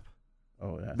snap.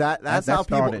 Oh, yeah. That's That how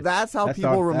people. started- That's how that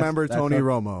people started- remember that's Tony our-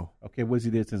 Romo. Okay, what's he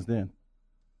did since then?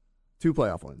 2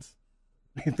 playoff wins.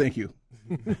 Thank you.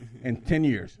 In 10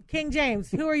 years. King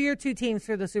James, who are your two teams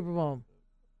for the Super Bowl?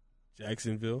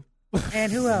 Jacksonville.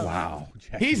 And who else? Wow.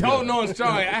 He's holding on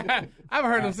strong. I've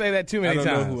heard him say that too many I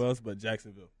don't times. know who else but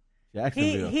Jacksonville.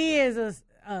 Jacksonville. He is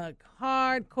a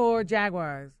hardcore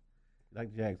Jaguars.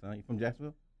 Like Jags, huh? You from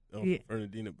Jacksonville? Oh, Yeah.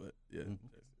 Fernandina, but yeah.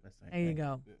 That's the same There you thing.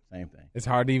 go. Same thing. It's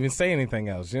hard to even say anything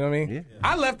else. You know what I mean? Yeah.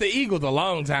 I left the Eagles a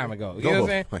long time ago. You know what I'm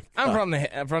saying? my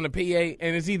I'm from the PA,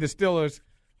 and it's either Steelers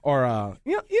or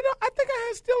you know. I think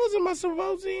I had Steelers in my Super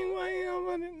Bowl team.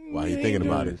 Why are you thinking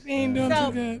about it? He ain't doing So,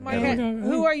 too good. Marquette,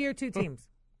 who are your two teams?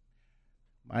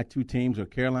 My two teams are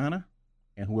Carolina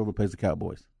and whoever plays the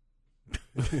Cowboys.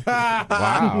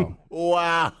 Wow.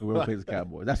 Wow. Whoever plays the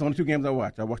Cowboys. That's the only two games I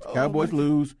watch. I watch the Cowboys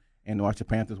lose and watch the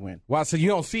Panthers win. Wow. So you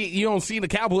don't see the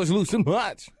Cowboys lose too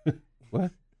much.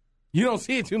 What? You don't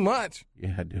see it too much.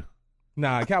 Yeah, I do.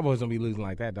 Nah, Cowboys don't be losing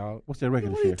like that, dog. What's their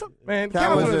record this year? Man,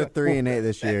 Cowboys are 3-8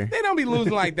 this year. They don't be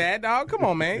losing like that, dog. Come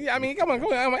on, man. I mean, come on.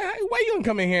 Why you gonna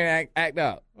come in here and act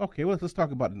up? Okay, well, let's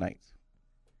talk about the Knights.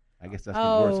 I guess that's the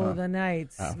worst, huh? The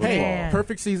Knights. Hey, Man.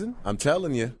 Perfect season. I'm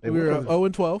telling you. We were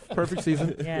 0-12. Perfect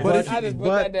season. Yeah. But I just put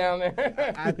that down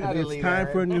there. I think it's time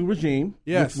for a new regime.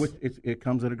 Yes. Which it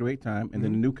comes at a great time. And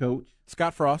then a new coach.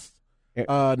 Scott Frost.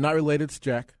 Not related to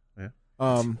Jack. Yeah.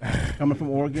 Coming from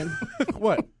Oregon.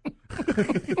 What?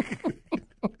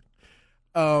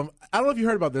 I don't know if you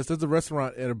heard about this. There's a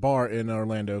restaurant at a bar in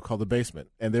Orlando called The Basement,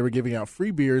 and they were giving out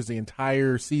free beers the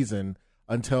entire season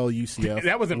until UCF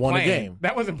That wasn't won planned. a game.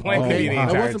 That wasn't planned. Okay, The it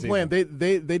entire wasn't season. planned.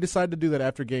 They decided to do that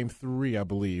after Game 3, I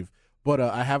believe. But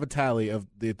I have a tally of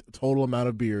the total amount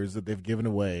of beers that they've given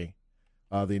away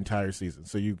the entire season.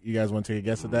 So you guys want to take a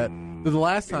guess at that? The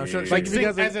last time, Like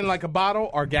as in like a bottle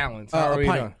or gallons? How are we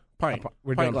doing? Pint.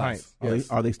 We're Pint doing glass. pints.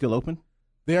 Are they still open?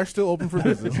 They are still open for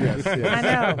business. Yes, yes. I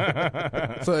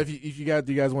know. So if you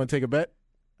guys want to take a bet?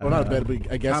 Well, not a bet,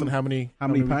 but I guess on how many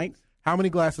pints? How many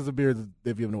glasses of beer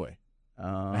they've given away?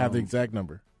 I have the Um, exact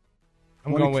number.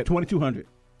 I'm going with 2,200.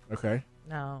 Okay.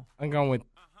 No. I'm going with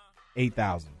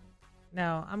 8,000.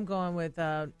 No, I'm going with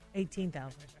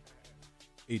 18,000.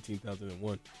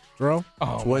 18,001. Jerome?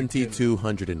 Oh,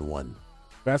 2,201.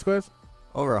 Vasquez?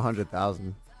 Over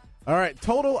 100,000. All right,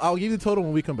 total. I'll give you the total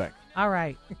when we come back. All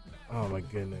right. Oh my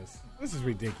goodness, this is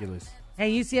ridiculous.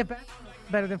 Hey, UCF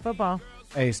better than football.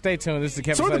 Hey, stay tuned. This is the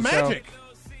Kevin So the Sutton Magic. Show.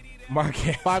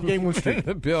 Marquette 5-game win streak in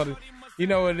the building. You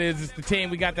know what it is. It's the team.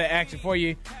 We got the action for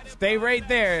you. Stay right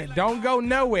there. Don't go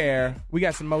nowhere. We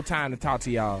got some more time to talk to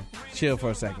y'all. Chill for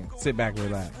a second. Sit back and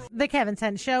relax. The Kevin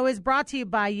Sutton Show is brought to you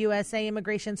by USA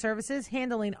Immigration Services,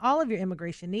 handling all of your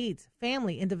immigration needs,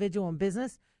 family, individual, and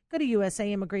business. Go to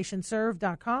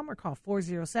usaimmigrationserve.com or call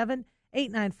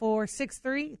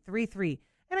 407-894-6333.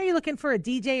 And are you looking for a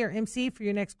DJ or MC for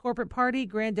your next corporate party,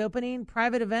 grand opening,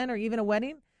 private event, or even a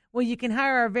wedding? Well, you can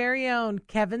hire our very own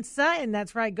Kevin Sutton.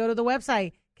 That's right. Go to the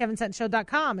website,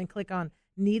 kevinsuttonshow.com, and click on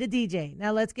Need a DJ.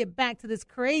 Now let's get back to this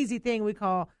crazy thing we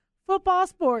call football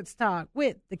sports talk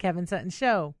with the Kevin Sutton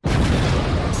Show.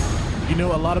 You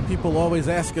know, a lot of people always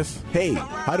ask us, Hey,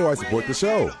 how do I support the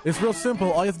show? it's real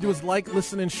simple. All you have to do is like,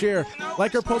 listen, and share.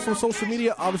 Like our posts on social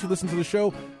media, obviously listen to the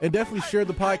show, and definitely share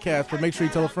the podcast. But make sure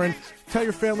you tell a friend, tell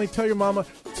your family, tell your mama,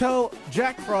 tell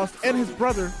Jack Frost and his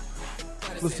brother.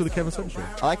 Listen to the Kevin Sutton Show.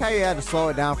 I like how you had to slow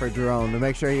it down for Jerome to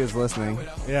make sure he was listening.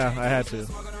 Yeah, I had to.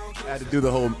 I had to do the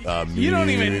whole. You don't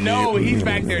even know he's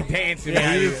back there dancing.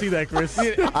 Yeah, you didn't see that, Chris.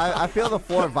 I feel the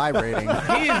floor vibrating.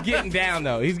 He is getting down,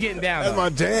 though. He's getting down. That's though. my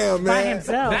jam, By man.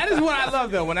 himself. That is what I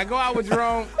love, though. When I go out with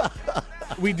Jerome,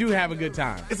 we do have a good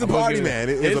time. It's a party, man.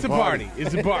 It's a party.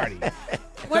 It's a party.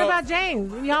 What So- about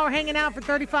James? Y'all were hanging out for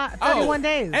 31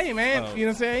 days. Hey, man. You know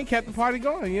what I'm saying? He kept the party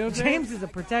going. You know what I'm saying? James is a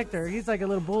protector. He's like a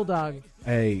little bulldog.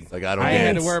 Hey. Like, I don't I ain't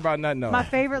had know. to worry about nothing, though. My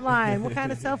favorite line. What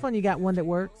kind of cell phone you got? One that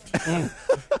works?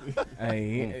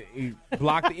 Hey, he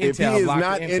blocked the intel. If he is blocked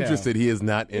not the intel. interested, he is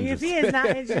not If interested. he is not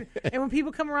interested. And when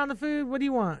people come around the food, what do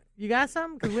you want? You got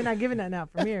something? Because we're not giving that out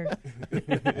from here.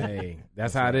 Hey,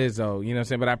 that's how it is, though. You know what I'm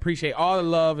saying? But I appreciate all the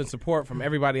love and support from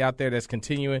everybody out there that's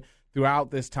continuing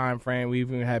throughout this time frame. We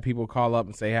even had people call up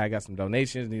and say, hey, I got some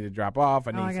donations, need to drop off.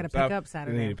 I need I some gotta stuff. pick up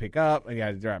Saturday. I need to pick up. I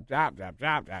got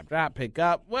to drop, pick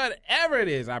up. Whatever it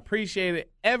is, I appreciate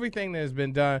it. Everything that has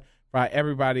been done by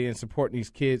everybody in supporting these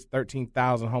kids.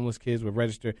 13,000 homeless kids were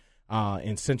registered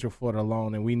in Central Florida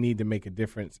alone, and we need to make a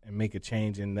difference and make a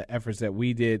change. And the efforts that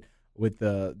we did with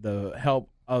the help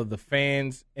of the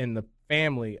fans and the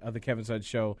family of the Kevin Sutton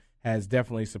Show has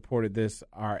definitely supported this.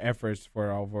 Our efforts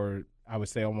for over, I would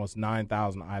say, almost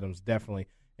 9,000 items, definitely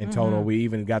in total. We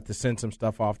even got to send some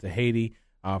stuff off to Haiti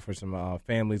for some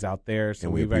families out there. So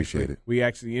And we appreciate it. We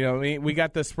actually, you know, what I mean, we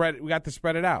got to spread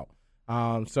it out.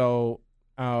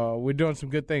 We're doing some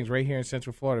good things right here in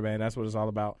Central Florida, man. That's what it's all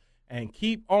about. And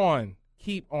keep on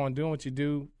keep on doing what you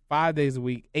do 5 days a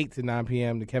week, 8 to 9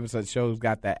 p.m. The Kevin Sutton Show's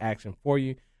got that action for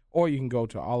you. Or you can go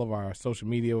to all of our social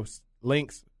media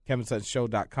links,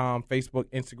 KevinSuttonShow.com, Facebook,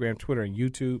 Instagram, Twitter, and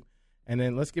YouTube. And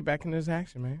then let's get back into this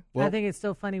action, man. I think it's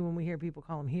still funny when we hear people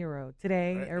call him Hero.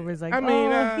 Today, everybody's like,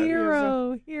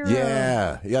 Hero.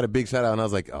 Yeah, he got a big shout out, and I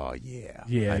was like, oh, yeah.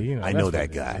 Yeah, I know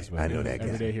that guy. I know that guy.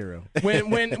 Everyday hero.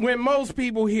 When most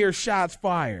people hear shots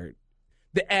fired,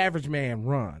 the average man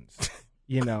runs,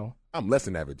 I'm less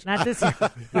than average. Not this year.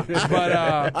 But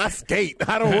I skate.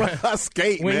 I don't run. I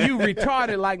skate, when man. you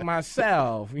retarded like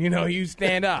myself, you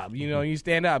stand up. You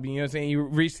stand up. You know what I'm saying? You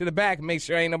reach to the back and make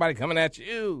sure ain't nobody coming at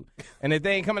you. And if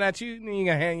they ain't coming at you, then you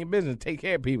got to handle your business. Take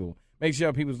care of people. Make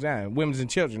sure people's down. Women's and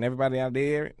children, everybody out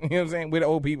there. You know what I'm saying? Where the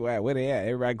old people at? Where they at?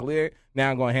 Everybody clear?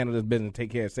 Now I'm going to handle this business,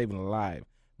 take care of saving a life.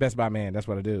 Best Buy Man, that's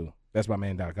what I do.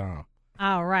 BestBuyMan.com.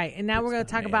 All right, and now we're going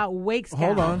to talk about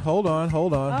Wakescout. Hold on.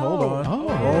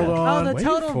 Oh, the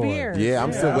total beer. Yeah,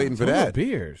 I'm still waiting for that.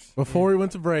 Beers. Before we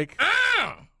went to break,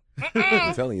 I'm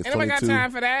telling you, it's Anybody got 22.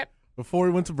 time for that? Before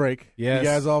we went to break, Yes. you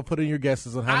guys all put in your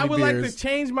guesses on how I many would beers. like to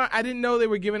change I didn't know they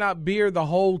were giving out beer the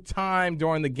whole time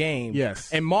during the game.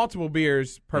 Yes. And multiple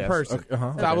beers per Yes. person. Okay,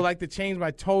 uh-huh. So I would like to change my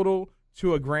total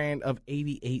to a grand of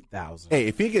 88,000. Hey,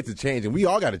 if he gets to change, and we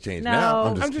all got to change No. now.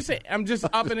 I'm just saying, I'm just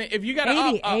upping it. If you got to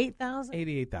up 88,000?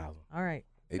 88,000. All right.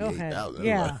 Go ahead. 88,000.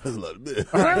 Yeah. That's a lot of beer.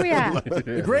 Where are we at?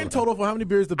 The grand total for how many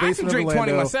beers the I can basement drink of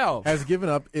 20 Orlando myself. has given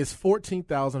up is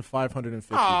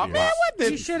 14,550 Oh, beers. man, what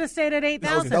the? You should have stayed at That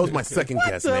 8,000. was my second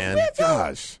guess, the man. bitch?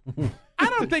 Gosh. I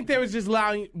don't think they was just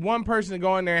allowing one person to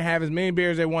go in there and have as many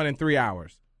beers they want in 3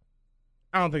 hours.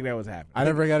 I don't think that was happening. I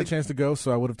never got a chance to go,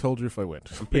 so I would have told you if I went.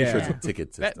 I'm pretty Yeah. sure it's a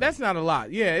ticket system. That's not a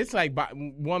lot. Yeah, it's like buy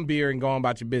one beer and go on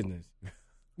about your business.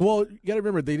 Well, you got to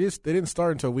remember they didn't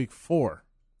start until week 4,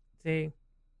 See,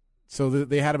 so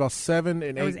they had about 7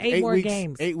 and There was 8 eight more weeks.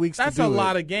 games. 8 weeks. That's to do a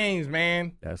lot it. of games,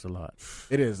 man. That's a lot.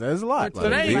 It is. That is a lot. So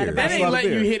that beer. ain't, that That's a ain't lot of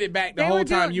letting you beer. hit it back the they whole were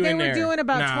time doing, you they in were there. doing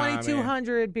about Nah, man.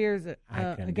 2,200 beers I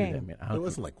a can't do game. that, man. It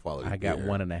wasn't like quality I got beer.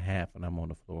 1.5 and I'm on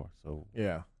the floor. So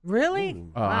Yeah. Really?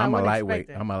 Oh, Wow, I I'm a wouldn't lightweight.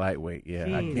 expect that. I'm a lightweight. Yeah,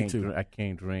 Jeez. Me too. I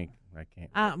can't drink. I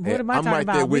can't. What am I I'm talking right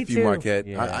about? there Me with you, too. Marquette.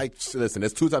 Yeah. Listen,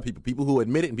 there's two types of people: people who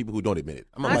admit it and people who don't admit it.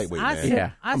 I'm a lightweight, man. Sip,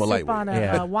 Yeah. I I'm a sip lightweight. on a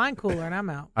Yeah. wine cooler and I'm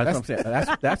out. That's what I'm saying.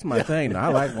 That's my thing. I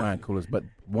like wine coolers, but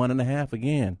 1.5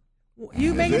 again.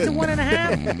 You make it to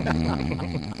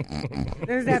 1.5?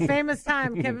 There's that famous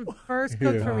time Kevin first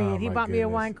cooked for me, and he my bought me a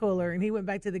goodness. wine cooler, and he went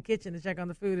back to the kitchen to check on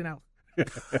the food, and I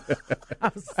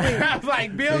was sick. I was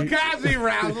like Bill Cosby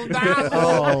razzle dazzle.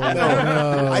 Oh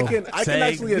no! I can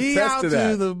actually attest to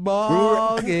that. the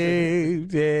ball game.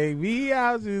 Take me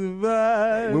out to the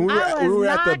bus. When we I were was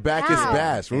at the knocked Bacchus out.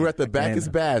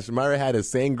 Bash, Myra had a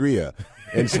sangria,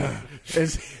 and she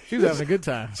She was having a good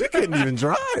time. couldn't even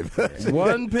drive.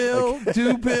 1 pill,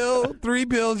 2 pill, 3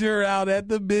 pills. You're out at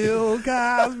the Bill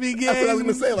Cosby game. That's what I was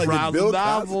gonna say, like the Razzle Bill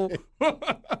dazzle. All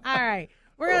right,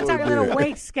 we're going to talk a little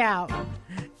Wakescout.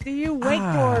 Do you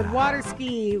wakeboard, water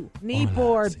ski, knee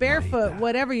board, barefoot,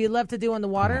 whatever you love to do on the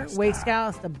water?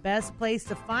 Wakescout is the best place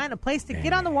to find a place to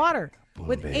get on the water.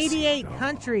 With 88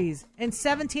 countries and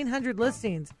 1,700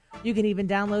 listings, you can even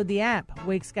download the app,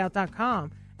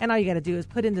 wakescout.com. And all you got to do is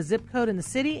put in the zip code in the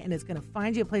city, and it's going to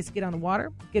find you a place to get on the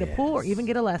water, get a pool, or even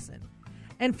get a lesson.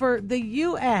 And for the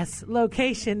U.S.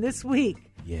 location this week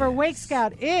for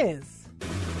Wakescout is...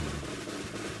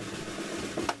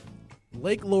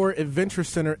 Lake Lore Adventure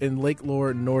Center in Lake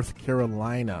Lore, North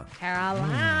Carolina.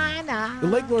 Carolina. The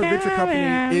Lake Lore Adventure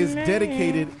Company is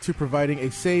dedicated to providing a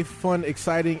safe, fun,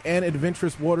 exciting, and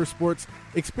adventurous water sports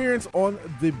experience on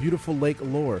the beautiful Lake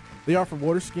Lore. They offer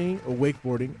water skiing,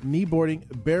 wakeboarding,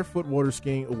 kneeboarding, barefoot water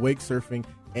skiing, wake surfing,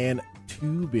 and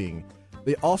tubing.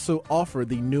 They also offer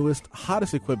the newest,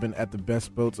 hottest equipment at the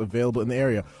best boats available in the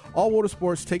area. All water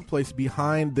sports take place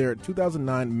behind their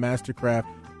 2009 Mastercraft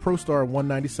ProStar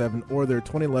 197 or their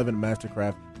 2011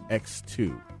 Mastercraft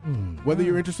X2. Whether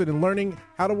you're interested in learning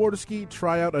how to water ski,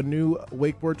 try out a new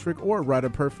wakeboard trick, or ride a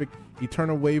perfect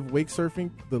eternal wave wake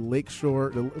surfing, the Lake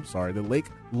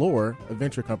Lore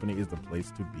Adventure Company is the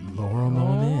place to be.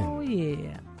 Oh,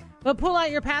 yeah. But pull out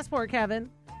your passport,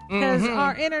 Kevin, because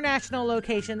our international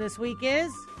location this week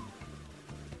is...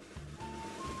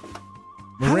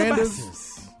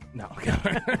 Miranda's. No.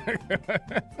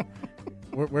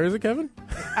 Where is it, Kevin?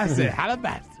 I said, how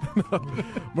about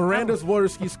Miranda's Water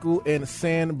Ski School in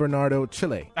San Bernardo,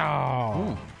 Chile.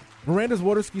 Oh. Miranda's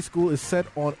Water Ski School is set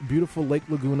on beautiful Lake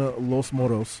Laguna Los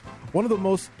Moros, one of the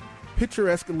most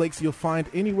picturesque lakes you'll find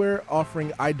anywhere,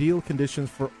 offering ideal conditions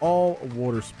for all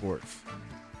water sports.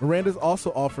 Miranda's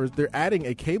also offers, they're adding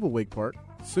a cable wake park,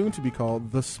 soon to be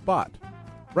called The Spot.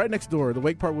 Right next door, the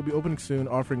Wake Park will be opening soon,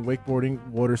 offering wakeboarding,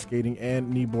 water skating,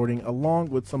 and kneeboarding, along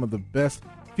with some of the best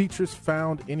features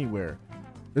found anywhere.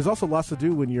 There's also lots to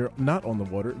do when you're not on the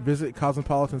water. Visit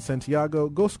Cosmopolitan Santiago,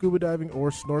 go scuba diving or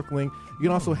snorkeling. You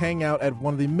can also hang out at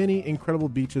one of the many incredible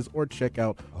beaches or check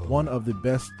out one of the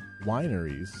best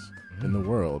wineries in the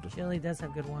world. Chile does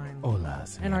have good wine. Hola,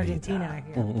 and Argentina, I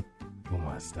hear.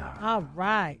 ¿Cómo está? All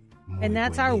right. And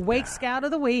that's our Wake Scout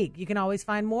of the Week. You can always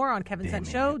find more on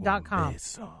KevinSuttonShow.com.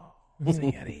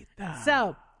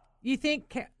 So, you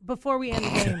think, before we end the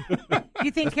game,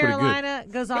 you think Carolina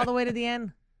goes all the way to the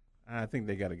end? I think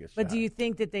they got to get shot. But do you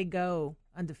think that they go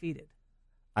undefeated?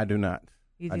 I do not.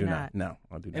 You do not? No,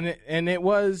 I do not. And it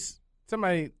was,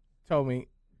 somebody told me,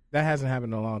 that hasn't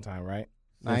happened in a long time, right?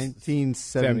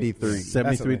 1973.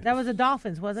 73. That was the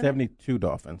Dolphins, wasn't it? 72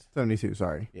 Dolphins. 72,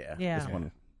 sorry. Yeah. Yeah. This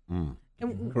one.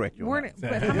 And Correct you on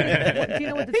but how many, do you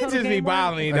know what the He total just be game was?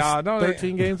 bothering me, dog. Don't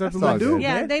 13 games after all they good. do.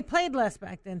 Yeah, they played less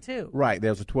back then, too. Right.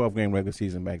 There was a 12-game regular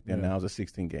season back then. Now it's a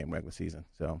 16-game regular season.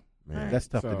 So that's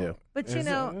tough to do. But, you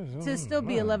know, to still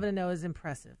be 11-0 is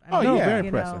impressive. I Oh, mean, yeah. Very you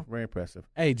impressive. know. Very impressive.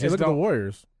 Hey, Hey, just look at the don't.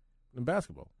 Warriors in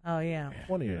basketball. Oh, yeah.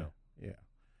 20 years. Yeah.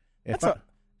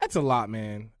 That's a lot,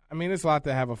 man. I mean, it's a lot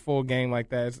to have a full game like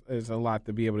that. It's a lot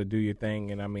to be able to do your thing.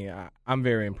 And, I mean, I'm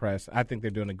very impressed. I think they're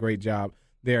doing a great job.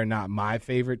 They're not my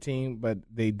favorite team, but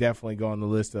they definitely go on the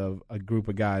list of a group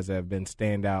of guys that have been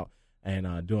standout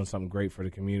and doing something great for the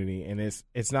community. And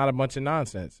it's not a bunch of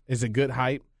nonsense. It's a good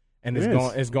hype, and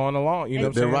it's going along. You know what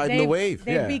I'm They're saying? riding the wave.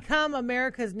 They've Yeah. become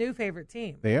America's new favorite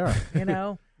team. They are. You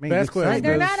know? I mean, Basketball it's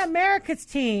They're exciting. not America's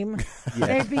team.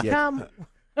 They've become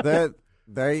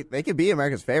They could be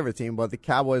America's favorite team, but the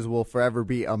Cowboys will forever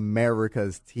be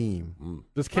America's team.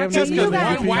 Does Cam Okay, Newton you get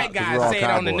guys- an MVP? White guys We're all say it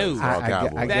on the Cowboys. news. We're all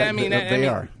Cowboys. They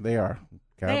are. They are.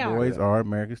 Cowboys are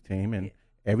America's team, and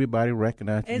everybody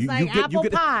recognizes. It's like apple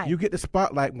pie. You get the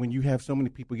spotlight when you have so many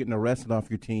people getting arrested off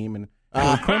your team and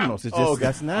criminals. It's just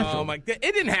that's natural. Oh, my God.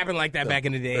 It didn't happen like that back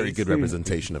in the day. Very good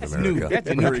representation of That's America. new. That's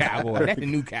a new Cowboy. That's a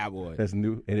new Cowboy. That's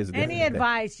new. It is. a Any different day.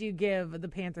 advice you give the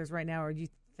Panthers right now, or do you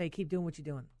say keep doing what you're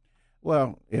doing?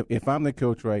 Well, if I'm the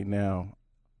coach right now,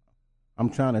 I'm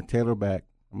trying to tailor back.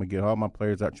 I'm going to get all my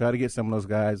players out. Try to get some of those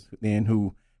guys in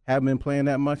who haven't been playing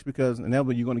that much, because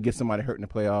inevitably you're going to get somebody hurt in the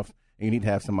playoffs, and you need to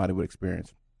have somebody with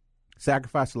experience.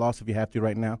 Sacrifice the loss if you have to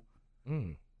right now.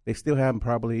 They still have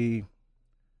probably,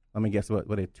 let me guess, what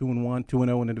they're 2-1,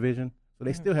 2-0 in the division. So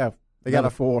they still have another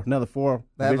four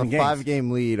They have a division games. 5-game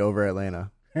lead over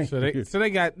Atlanta. So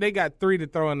they got 3 to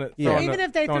throw in the. Yeah. Even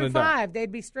if they threw 5,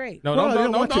 they'd be straight. No,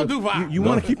 Well, don't do 5. You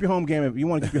want to keep your home game. You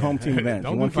want to keep your home team advantage.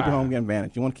 Don't You want do to keep your 5. home game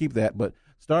advantage. You want to keep that, but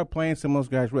start playing some of those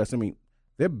guys rest. I mean,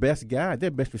 their best guy,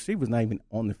 their best receiver is not even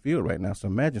on the field right now. So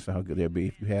imagine how good they'd be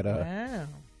if you had Wow.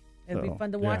 It'd be so,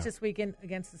 fun to watch this weekend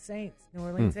against the Saints, New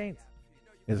Orleans Saints.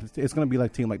 It's going to be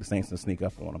like a team like the Saints to sneak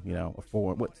up on them. You know,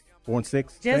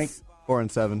 4-6. Just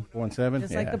 4-7. 4-7.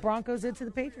 Just like the Broncos did to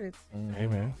the Patriots. Hey,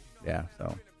 man. Yeah.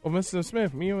 So Well, Mr.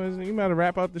 Smith, you might have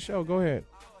wrap up the show. Go ahead.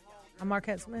 I'm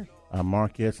Marquette Smith. I'm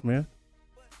Marquette Smith.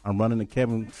 I'm running the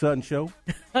Kevin Sutton Show.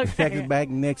 Check us back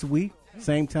next week.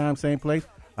 Same time, same place.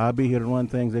 I'll be here to run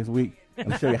things next week.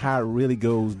 I'm show you how it really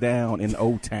goes down in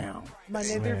Old Town.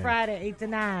 Monday through Friday, 8 to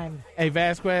 9. Hey,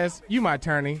 Vasquez, you my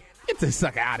attorney. Get this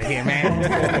sucker out of here,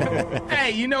 man.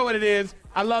 Hey, you know what it is.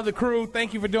 I love the crew.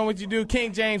 Thank you for doing what you do.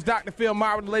 King James, Dr. Phil,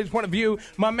 Mark with the latest point of view.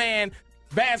 My man,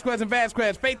 Vasquez and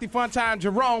Vasquez, Faithy Funtime,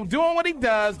 Jerome, doing what he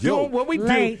does, doing what we do.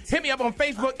 Hit me up on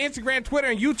Facebook, Instagram, Twitter,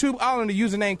 and YouTube, all in the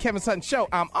username Kevin Sutton Show.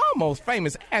 I'm almost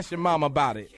famous. Ask your mama about it.